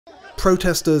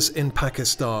Protesters in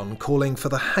Pakistan calling for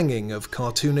the hanging of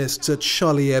cartoonists at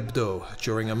Charlie Hebdo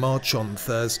during a march on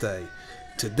Thursday.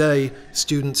 Today,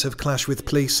 students have clashed with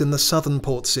police in the southern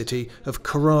port city of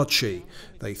Karachi.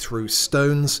 They threw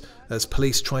stones as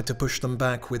police tried to push them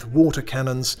back with water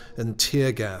cannons and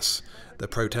tear gas. The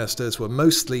protesters were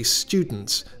mostly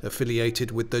students affiliated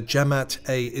with the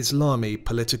Jamaat-e-Islami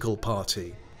political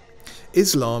party.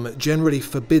 Islam generally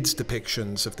forbids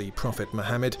depictions of the Prophet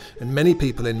Muhammed, and many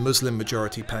people in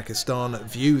Muslim-majority Pakistan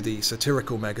view the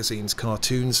satirical magazine's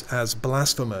cartoons as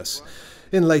blasphemous.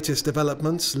 In latest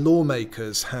developments,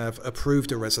 lawmakers have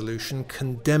approved a resolution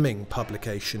condemning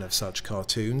publication of such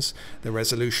cartoons. The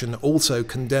resolution also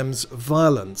condemns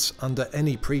violence under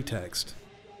any pretext.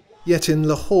 Yet in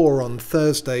Lahore on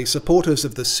Thursday, supporters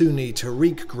of the Sunni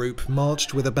Tariq group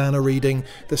marched with a banner reading,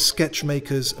 "The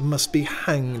Sketchmakers must be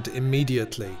hanged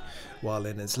immediately," while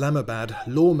in Islamabad,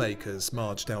 lawmakers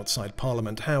marched outside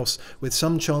Parliament House with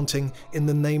some chanting, "In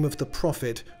the name of the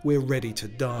Prophet, we're ready to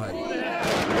die."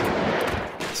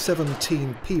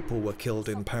 17 people were killed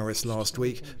in Paris last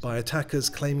week by attackers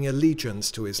claiming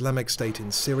allegiance to Islamic State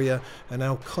in Syria and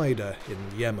Al-Qaeda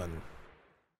in Yemen.